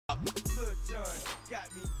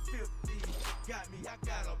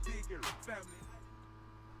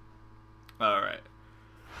All right.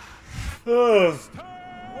 Well,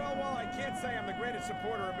 I can't say I'm the greatest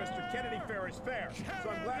supporter of Mr. Kennedy, fair is fair. So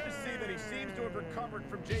I'm glad to see that he seems to have recovered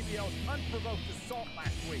from JBL's unprovoked assault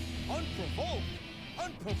last week. Unprovoked?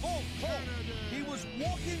 Unprovoked, Cole. He was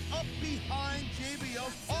walking up behind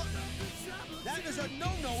JBL's partner. That is a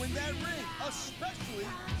no-no in that ring, especially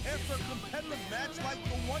after a competitive match like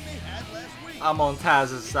the one they had last week. I'm on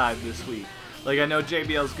Taz's side this week. Like, I know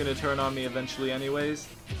JBL's gonna turn on me eventually anyways,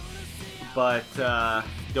 but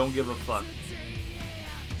don't give a fuck.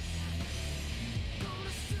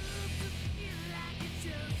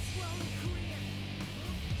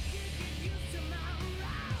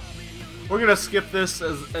 We're gonna skip this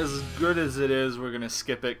as good as it is. We're gonna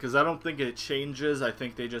skip it because I don't think it changes. I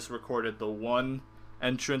think they just recorded the one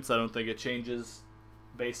entrance. I don't think it changes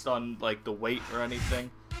based on like the weight or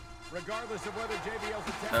anything. Regardless of whether JBL's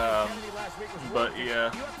attack on Kennedy last week was but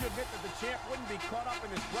yeah, you have to admit that the champ wouldn't be caught up in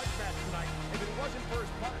this grudge match tonight if it wasn't for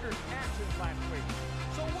his partner's actions last week.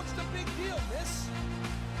 So what's the big deal, miss?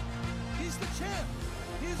 He's the champ.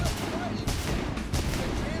 He's a fighting champ. The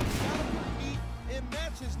champ's gotta compete in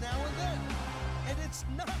matches now and then. And it's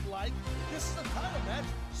not like this is a title match,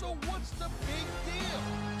 so what's the big deal?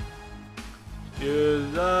 you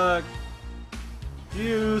suck.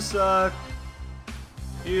 You suck.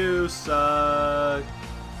 You suck.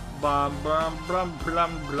 Bum, bum, bum,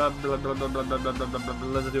 blum, blum, blum, blum, blum, blum, blum, blum, blum,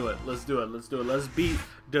 blum. Let's do it. Let's do it. Let's do it. Let's beat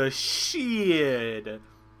the shit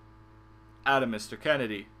out of Mr.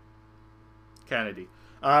 Kennedy.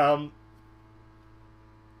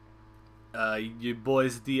 You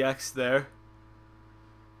boys DX there.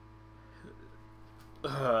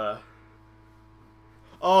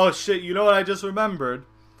 Oh shit, you know what I just remembered?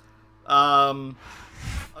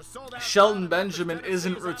 Shelton Benjamin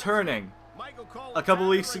isn't returning. A couple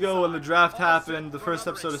weeks ago when the draft happened, the first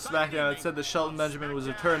episode of Smackdown, it said that Shelton Benjamin was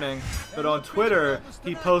returning, but on Twitter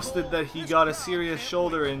he posted that he got a serious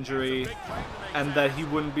shoulder injury and that he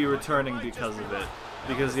wouldn't be returning because of it,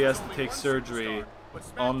 because he has to take surgery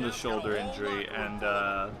on the shoulder injury, and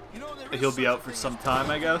he'll be out for some time,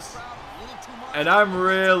 I guess. And I'm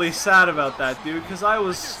really sad about that, dude, because I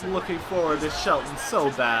was looking forward to Shelton so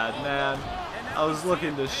bad, man. I was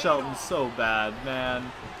looking to Shelton so bad, man.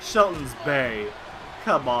 Shelton's Bay.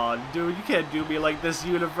 Come on, dude. You can't do me like this,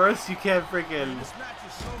 universe. You can't freaking...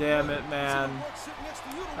 Damn it, man.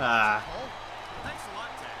 Ah.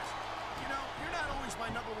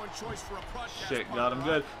 Shit, got him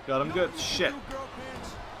good. Got him good. Shit.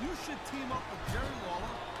 You should team up with Jerry Lawler.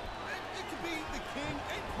 It could be the king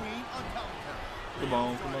and queen on commentary. Come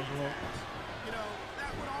on, come on, come on. You know,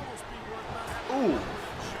 that would almost be worth Ooh.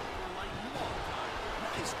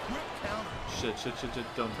 Nice quick counter. Shit, shit, shit, shit.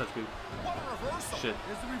 Don't touch me. What a reversal. Shit.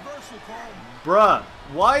 Is the reversal called? Bruh,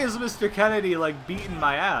 why is Mr. Kennedy, like, beating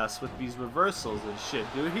my ass with these reversals and shit,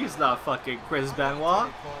 dude? He's not fucking Chris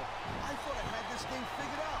Benoit.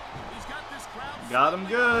 Got him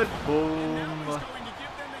good. Boom.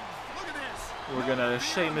 We're gonna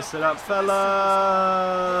Sheamus it up, fella.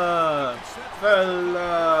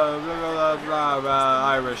 Blah, blah, blah,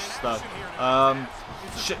 Irish stuff.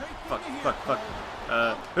 Shit. Fuck, fuck, fuck.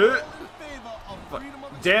 Fuck.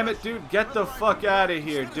 Damn it, dude. Get the fuck out of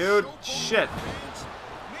here, dude. Shit.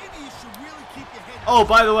 Oh,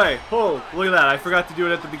 by the way. Oh, look at that. I forgot to do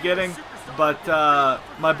it at the beginning. But,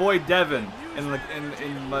 my boy Devin.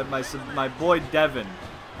 My boy Devin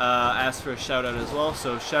asked for a shout out as well,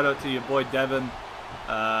 so shout out to your boy Devin.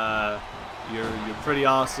 You're pretty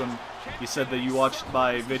awesome. You said that you watched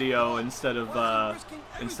my video instead of a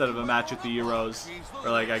match with the Euros, or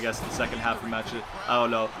like I guess the second half of the match. I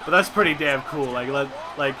don't know, but that's pretty damn cool.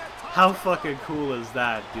 Like how fucking cool is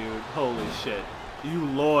that, dude? Holy shit! You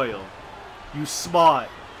loyal, you smart,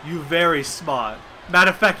 you very smart. Matter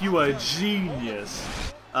of fact, you a genius.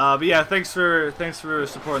 But yeah, thanks for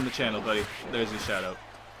supporting the channel, buddy. There's your shout out.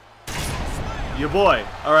 Your boy.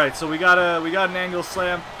 All right, so we got an angle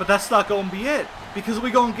slam, but that's not gonna be it because we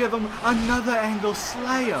gonna give him another angle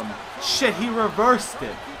slam. Shit, he reversed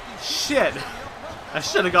it. Shit, I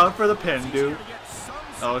should have gone for the pin, dude.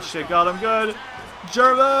 Oh shit, got him good.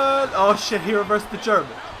 German. Oh shit, he reversed the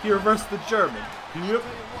German. He reversed the German. Yep.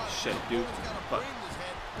 Shit, dude. Fuck.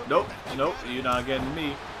 Nope. Nope. You're not getting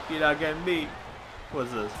me. You're not getting me.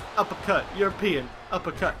 What's this? Uppercut. European.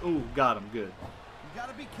 Uppercut. Ooh, got him good. You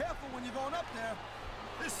gotta be careful when you're going up there.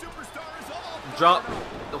 This superstar is all drop.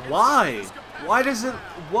 Why? Why does it?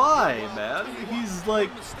 Why, man? He's like,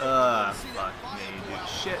 fuck me, dude.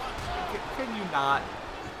 Shit. Can you not?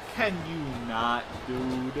 Can you not,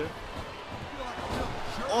 dude?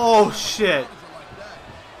 Oh shit.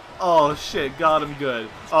 Oh shit, got him good.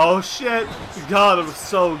 Oh shit, got him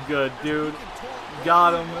so good, dude.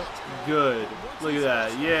 Got him good. Look at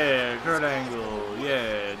that. Yeah, Kurt Angle.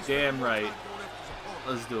 Yeah, damn right.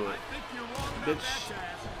 Let's do it. Bitch.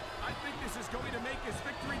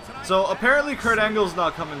 So apparently Kurt Angle's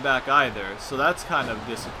not coming back either, so that's kind of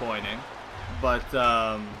disappointing. But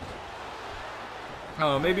oh,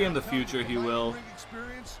 maybe in the future he will.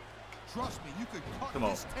 Come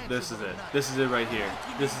on, this is it. This is it right here.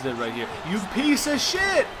 This is it right here. You piece of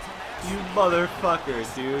shit! You motherfucker,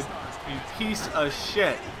 dude. You piece of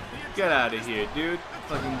shit. Get out of here, dude.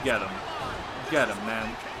 Fucking get him. Get him,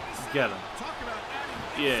 man. Get him.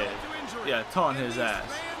 Yeah. Yeah, taunt his ass.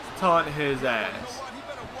 Taunt his ass.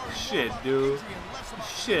 Shit, dude.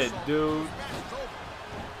 Shit, dude.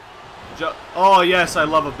 Oh, yes, I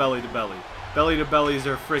love a belly to belly. Belly to bellies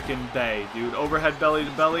are freaking day, dude. Overhead belly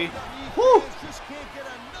to belly. Whoo!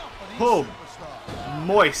 Boom.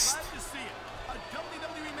 Moist.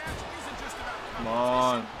 Come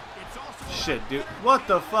on. Shit, dude. What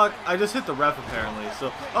the fuck? I just hit the ref apparently.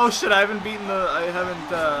 So, oh shit, I haven't beaten the. I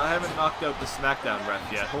haven't knocked out the Smackdown ref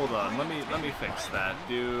yet. Hold on. Let me fix that,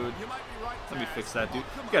 dude. Let me fix that, dude.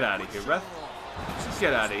 Get out of here, ref.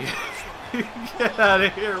 Get out of here. Get out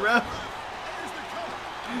of here, ref.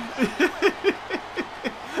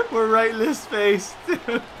 We're right in his face,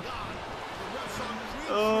 dude.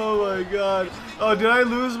 Oh my god. Oh, did I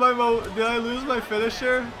lose my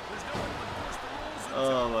finisher?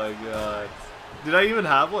 Oh my god. Did I even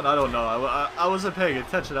have one? I don't know. I wasn't paying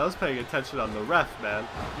attention. I was paying attention on the ref, man.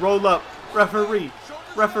 Roll up. Referee.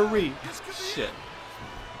 Referee. Shit.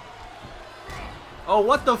 Oh,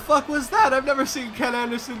 what the fuck was that? I've never seen Ken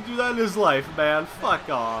Anderson do that in his life, man. Fuck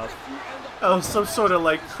off. Oh, some sort of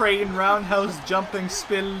like crane roundhouse jumping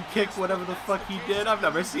spin kick, whatever the fuck he did. I've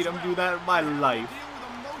never seen him do that in my life.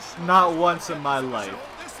 Not once in my life.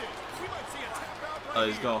 Oh,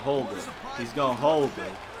 he's gonna hold it. He's gonna hold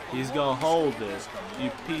it. He's gonna hold it. You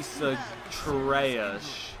piece of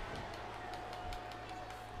trash.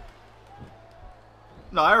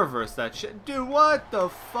 No, I reversed that shit. Dude, what the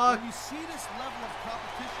fuck? You see this level of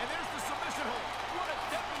competition? And there's the submission hold. What a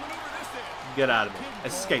deadly maneuver this is. Get out of it.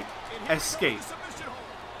 Escape. Escape.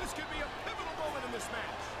 This could be a pivotal moment in this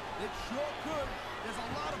match. It sure could. There's a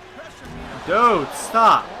lot of pressure here. Dude,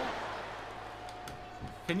 stop.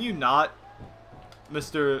 Can you not,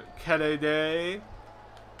 Mr. Kennedy?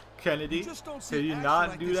 Kennedy? Can you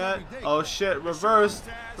not do that? Oh shit, reverse.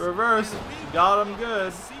 Reverse. Got him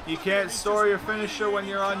good. You can't store your finisher when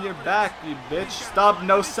you're on your back, you bitch. Stop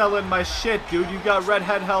no-selling my shit, dude. You got red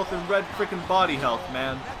head health and red freaking body health,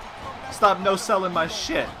 man. Stop no-selling my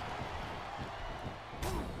shit.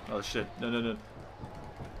 Oh shit. No, no, no.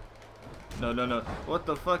 No, no, no. What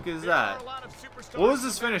the fuck is that? What was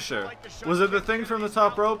this finisher? Was it the thing from the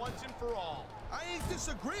top rope? I ain't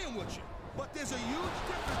disagreeing with you, but there's a huge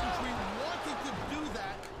difference between wanting to do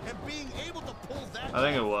that and being able to pull that. I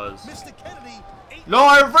think it was. Mr. Kennedy. No,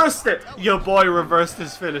 I reversed it! Yo, boy reversed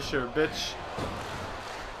his finisher, bitch.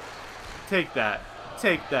 Take that.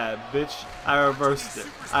 Take that, bitch. I reversed it.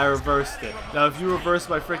 I reversed it. Now, if you reverse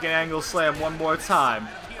my freaking angle slam one more time,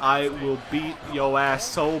 I will beat yo ass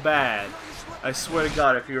so bad. I swear to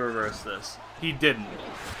God if you reverse this. He didn't.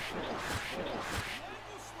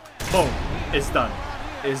 Boom. It's done.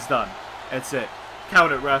 It's done. That's it.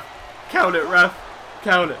 Count it, ref. Count it, ref.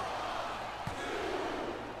 Count it.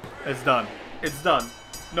 It's done. It's done.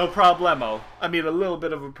 No problemo. I mean, a little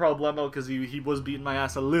bit of a problemo because he was beating my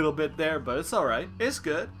ass a little bit there, but it's alright. It's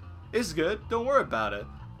good. It's good. Don't worry about it.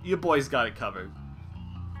 Your boy's got it covered.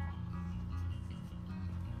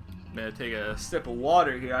 I'm gonna take a sip of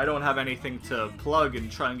water here. I don't have anything to plug and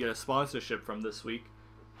try and get a sponsorship from this week.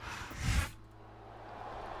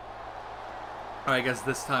 Or I guess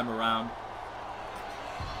this time around.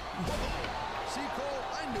 See, Cole,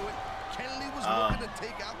 I knew it. Kennedy was looking to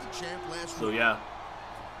take out the champ last week. So yeah.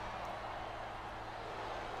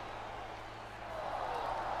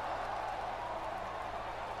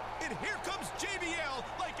 And here comes JBL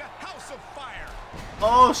like a house of fire.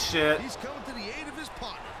 Oh shit. He's coming to the aid of his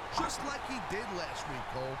partner, just like he did last week,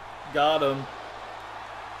 Cole. Got him.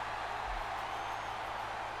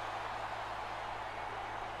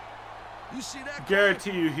 You see that?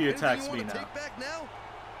 Guarantee you he attacks me now. Take back now?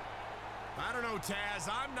 I don't know, Taz.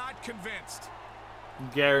 I'm not convinced.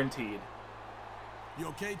 Guaranteed. You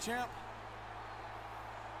okay, champ?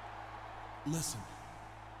 Listen.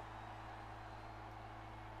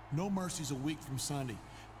 No Mercy's a week from Sunday,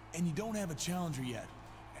 and you don't have a challenger yet.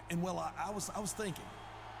 And well, I was thinking.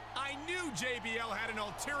 I knew JBL had an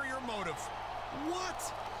ulterior motive.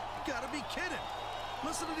 What? You gotta be kidding.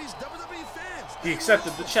 Listen to these WWE fans. He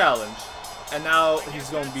accepted the challenge, and now he's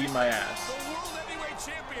gonna beat my ass. The World Heavyweight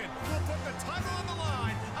Champion will put the title on the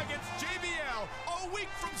line against JBL a week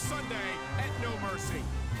from Sunday at No Mercy.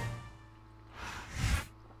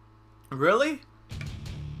 Really?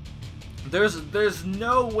 There's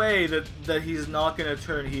no way that he's not gonna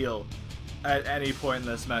turn heel at any point in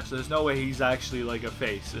this match. There's no way he's actually like a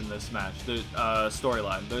face in this match. The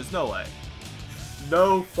storyline. There's no way.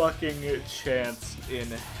 No fucking chance in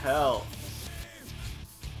hell.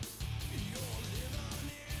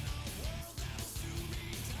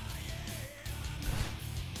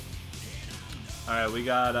 Alright, we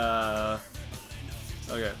got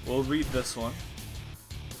okay, we'll read this one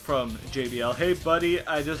from JBL. Hey buddy,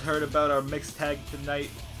 I just heard about our mixed tag tonight.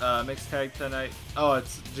 Oh,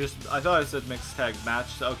 it's just, I thought I said mixed tag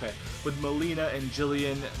match. Okay, with Melina and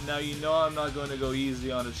Jillian. Now you know I'm not going to go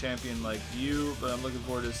easy on a champion like you, but I'm looking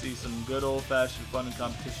forward to see some good old-fashioned fun and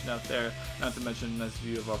competition out there. Not to mention a nice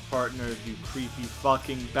view of our partners, you creepy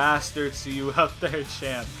fucking bastards. See you out there,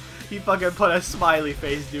 champ. He fucking put a smiley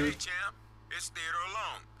face, dude. Hey, champ. It's Theodore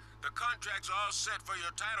Long. The contract's all set for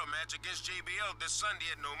your title match against JBL this Sunday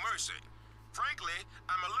at No Mercy. Frankly,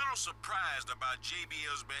 I'm a little surprised about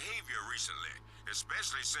JBL's behavior recently,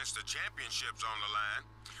 especially since the championship's on the line.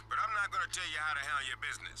 But I'm not going to tell you how to handle your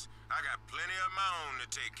business. I got plenty of my own to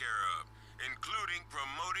take care of, including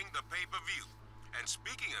promoting the pay-per-view. And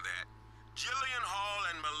speaking of that, Jillian Hall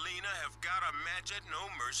and Melina have got a match at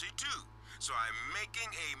No Mercy too. So I'm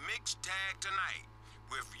making a mixed tag tonight,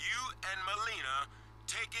 with you and Melina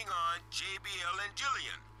taking on JBL and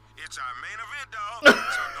Jillian. It's our main event, dog,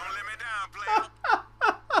 so don't let me down, player.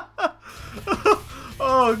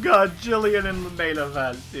 Oh god, Jillian in the main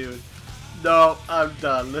event, dude. No, I'm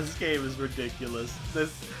done. This game is ridiculous.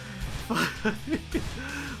 This...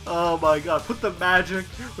 Oh my god, put the magic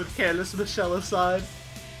with Candice Michelle aside.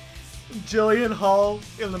 Jillian Hall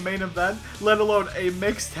in the main event, let alone a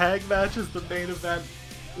mixed tag match as the main event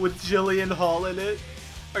with Jillian Hall in it.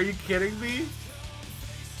 Are you kidding me?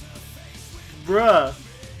 Bruh.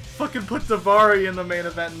 Fucking put Davari in the main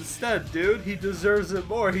event instead, dude. He deserves it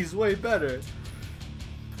more. He's way better.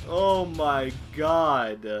 Oh my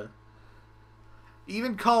god.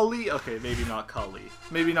 Even Kali. Okay, maybe not Kali.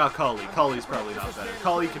 Maybe not Kali. Kali's probably not better.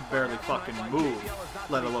 Kali can barely fucking move,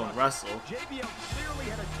 let alone wrestle. JBL clearly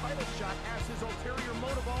had a title shot as his ulterior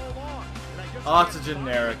motive all along. Oh, it's a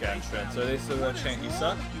generic entrance. Are they still gonna chant you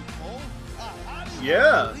suck?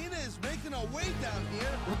 Yeah.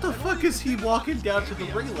 What the fuck is he walking down to the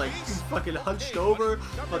ring like? He's fucking hunched over.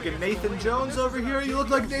 Fucking Nathan Jones over here. You look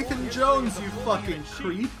like Nathan Jones, you fucking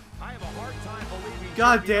creep.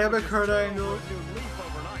 God damn it, Kurt Angle.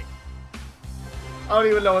 I don't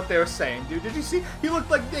even know what they were saying, dude. Did you see? He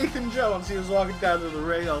looked like Nathan Jones. He was walking down to the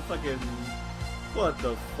ring. Oh, fucking... What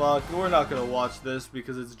the fuck? We're not gonna watch this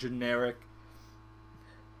because it's generic.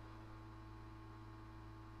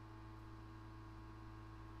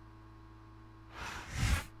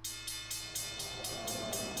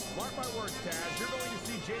 Mark my words, Taz. You're going to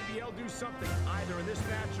see JBL do something, either in this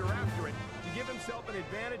match or after it, to give himself an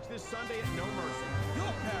advantage this Sunday at No Mercy.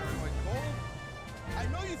 You're paranoid, Cole. I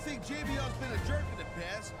know you think JBL's been a jerk in the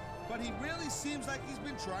past, but he really seems like he's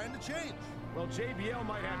been trying to change. Well, JBL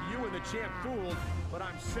might have you and the champ fooled, but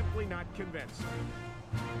I'm simply not convinced.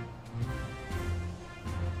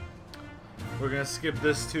 We're gonna skip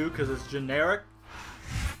this too because it's generic.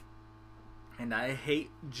 And I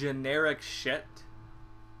hate generic shit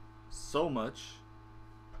so much.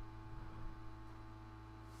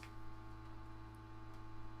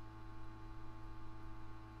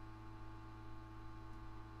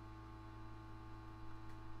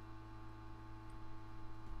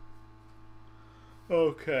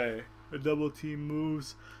 Okay, a double team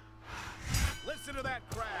moves. Listen to that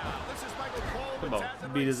crowd. This is Michael Cole. Come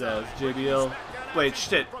on, beat his ass, JBL. Wait,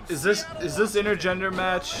 shit. Is this intergender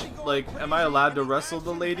match? Like, am I allowed to wrestle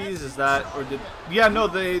the ladies? Is that, or did? Yeah, no,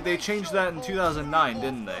 they changed that in 2009,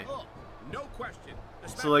 didn't they? No question.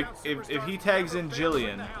 So like, if he tags in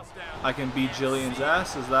Jillian, I can beat Jillian's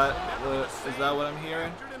ass. Is that what I'm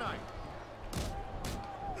hearing?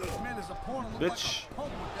 Bitch,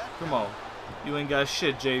 come on. You ain't got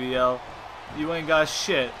shit, JBL. You ain't got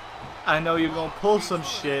shit. I know you're gonna pull some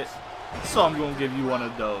shit, so I'm gonna give you one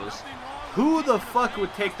of those. Who the fuck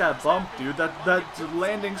would take that bump, dude? That's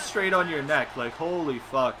landing straight on your neck. Like, holy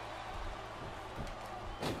fuck.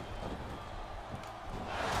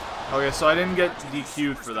 Okay, so I didn't get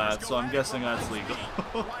DQ'd for that, so I'm guessing that's legal.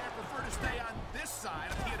 Why I prefer to stay on this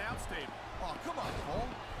side of the announce table. Oh, come on, Cole.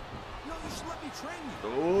 No, you should let me train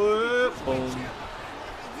you. Boom.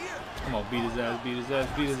 Come on, beat his ass, beat his ass,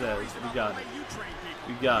 beat his ass. We got it. You train people.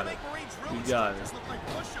 We got it. We got it.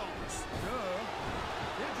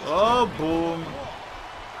 Oh, boom.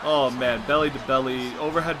 Oh, man. Belly to belly.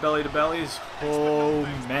 Overhead belly to bellies. Oh,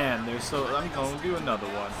 man. They're so... I'm going to do another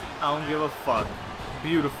one. I don't give a fuck.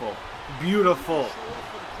 Beautiful. Beautiful.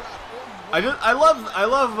 I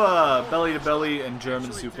love belly to belly and German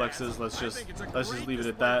suplexes. Let's just leave it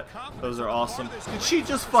at that. Those are awesome. Did she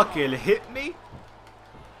just fucking hit me?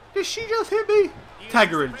 Did she just hit me? Tag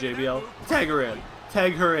her in, JBL. Tag her in.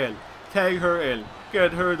 Tag her in. Tag her in.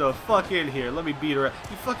 Get her the fuck in here. Let me beat her ass.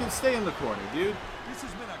 You fucking stay in the corner, dude.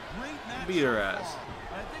 Beat her ass.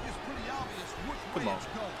 Come on.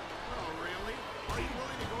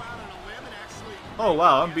 Oh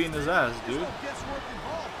wow, I'm beating his ass, dude.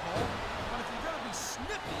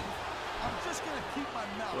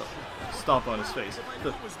 Stomp on his face.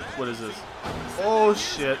 What is this? Oh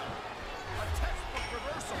shit.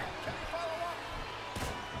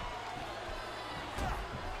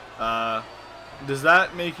 Does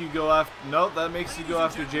that make you go after... Nope, that makes you go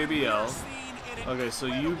after JBL. Okay, so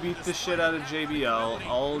you beat the shit out of JBL.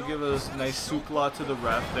 I'll give a nice supla to the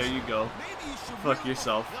ref. There you go. Fuck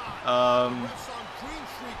yourself. Alright,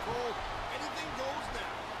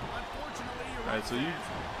 so you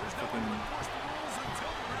fucking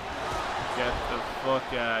get the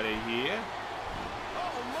fuck out of here.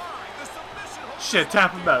 Shit,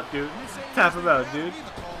 tap him out, dude. Tap him out, dude.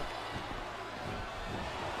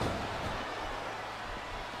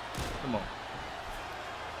 Come on.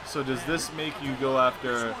 So does this make you go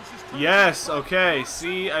after... Yes, okay.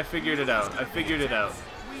 See, I figured it out. I figured it out.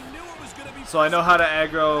 So I know how to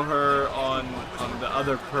aggro her on the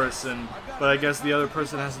other person, but I guess the other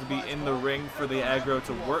person has to be in the ring for the aggro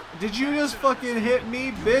to work. Did you just fucking hit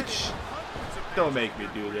me, bitch? Don't make me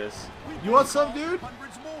do this. You want some, dude?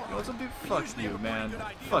 You want some, dude? Fuck you, man.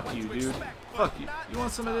 Fuck you, dude. Fuck you. You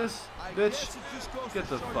want some of this, bitch? Get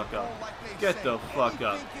the fuck up. Get the fuck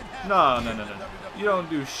up. No, no, no, no, no. You don't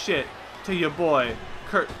do shit to your boy,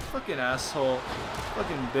 Kurt. Fucking asshole.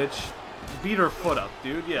 Fucking bitch. Beat her foot up,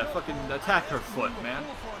 dude. Yeah, fucking attack her foot, man.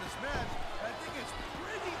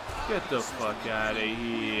 Get the fuck out of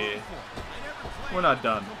here. We're not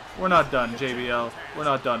done. We're not done, JBL. We're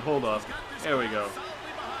not done. Hold up. There we go.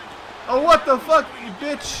 Oh, what the fuck, you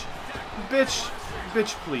bitch? Bitch.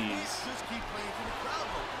 Bitch, please.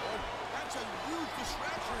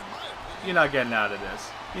 You're not getting out of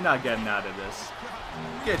this. You're not getting out of this.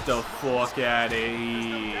 Get the fuck out of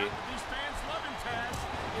here.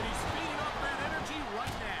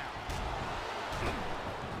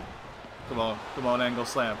 Come on, angle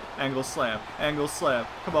slam, angle slam, angle slam.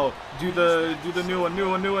 Come on, do the new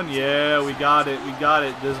one. Yeah, we got it.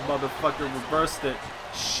 This motherfucker reversed it.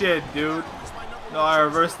 Shit, dude. No, I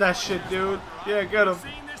reversed that shit, dude. Yeah, get him.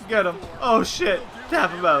 Oh shit,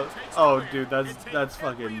 tap him out. Oh, dude, that's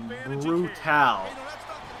fucking brutal.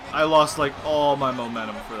 I lost like all my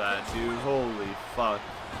momentum for that, dude. Holy fuck.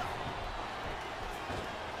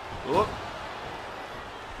 Whoop.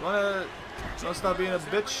 You wanna stop being a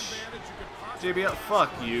bitch? JBL, fuck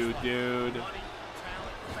you, dude.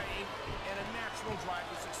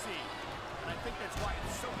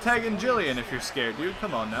 Tagging Jillian if you're scared, dude.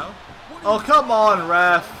 Come on now. Oh, come on,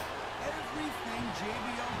 ref.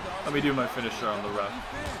 Let me do my finisher on the ref.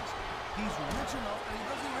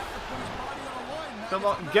 Come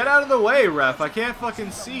on, get out of the way, ref. I can't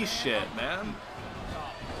fucking see shit, man.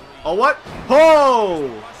 Oh, what?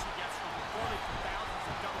 Oh!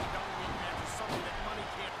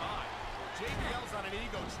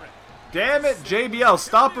 Damn it, JBL,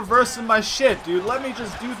 stop reversing my shit, dude. Let me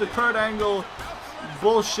just do the Kurt Angle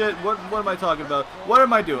bullshit. What am I talking about? What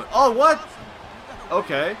am I doing? Oh, what?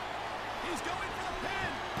 Okay.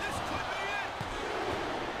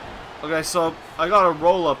 Okay, so I got a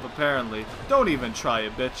roll up apparently. Don't even try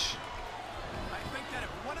it, bitch.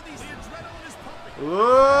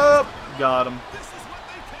 Whoop! Got him.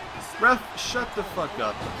 Ref, shut the fuck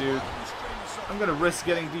up, dude. I'm gonna risk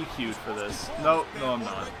getting DQ'd for this. No, I'm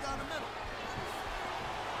not.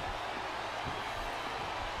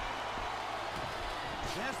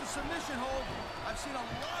 There's the submission hold. I've seen a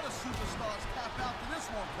lot of superstars tap out to this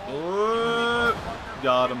one, Paul.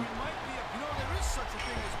 Got him. You know, there is such a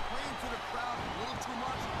thing as playing to the crowd a little too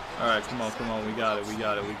much. Alright, come on. We got it. Come on. You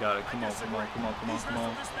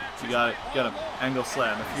got it. Get him. Angle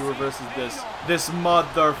slam. If he reverses this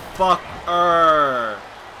motherfucker.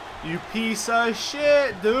 You piece of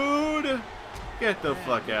shit, dude. Get the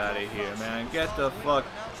fuck out of here, man. Get the fuck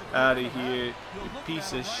out of here. You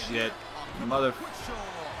piece of shit. Mother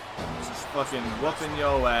fucking whooping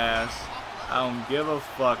your ass. I don't give a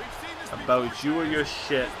fuck about you or your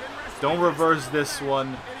shit. Don't reverse this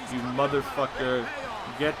one, you motherfucker.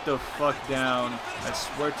 Get the fuck down. I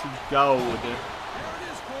swear to God. There it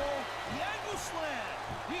is, Cole. The angle slam.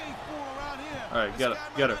 He ain't fooling around here. Alright, get her,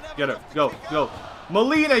 get her, get her. Go, go.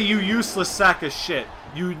 Melina, you useless sack of shit.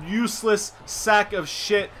 You useless sack of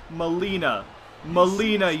shit, Melina.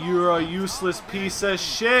 Melina, you're a useless piece of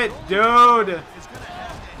shit, dude.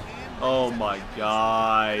 Oh my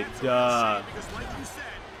God.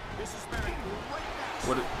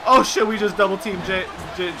 What? Oh shit, we just double teamed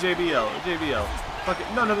JBL. JBL. Fuck it.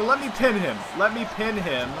 No, no, no, let me pin him. Let me pin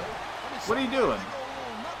him. What are you doing?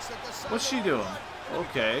 What's she doing?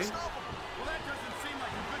 Okay.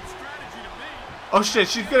 Oh shit,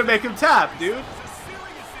 she's gonna make him tap, dude.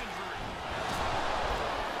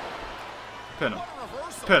 Pin him.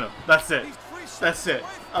 Pin him. That's it. That's it.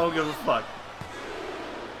 I don't give a fuck.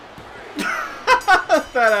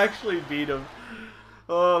 That actually beat him.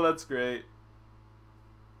 Oh, that's great.